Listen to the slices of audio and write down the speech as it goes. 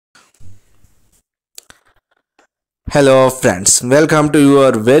Hello friends, welcome to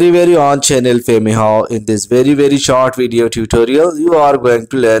your very own channel Femihow. In this very short video tutorial, you are going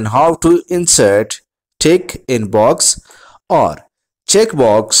to learn how to insert tick in box or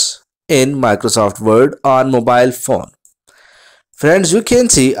checkbox in Microsoft Word on mobile phone. Friends, you can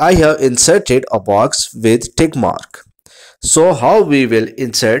see I have inserted a box with tick mark. So how we will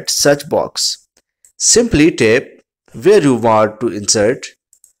insert such box? Simply tap where you want to insert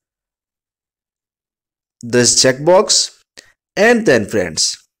this checkbox, and then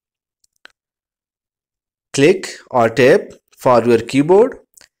friends click or tap for your keyboard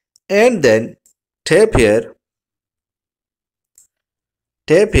and then tap here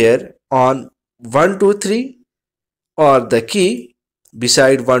on 1 2 3 or the key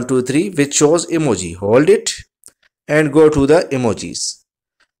beside 1 2 3 which shows emoji. Hold it and go to the emojis.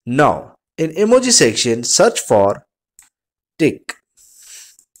 Now in emoji section search for tick.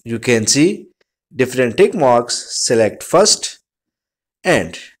 You can see different tick marks. Select first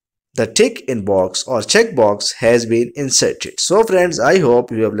and the tick in box or checkbox has been inserted. So friends, I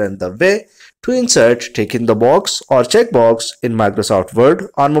hope you have learned the way to insert tick in the box or checkbox in Microsoft Word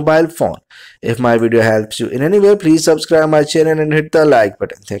on mobile phone. If my video helps you in any way, please subscribe my channel and hit the like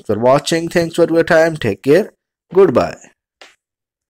button. Thanks for watching. Thanks for your time. Take care. Goodbye.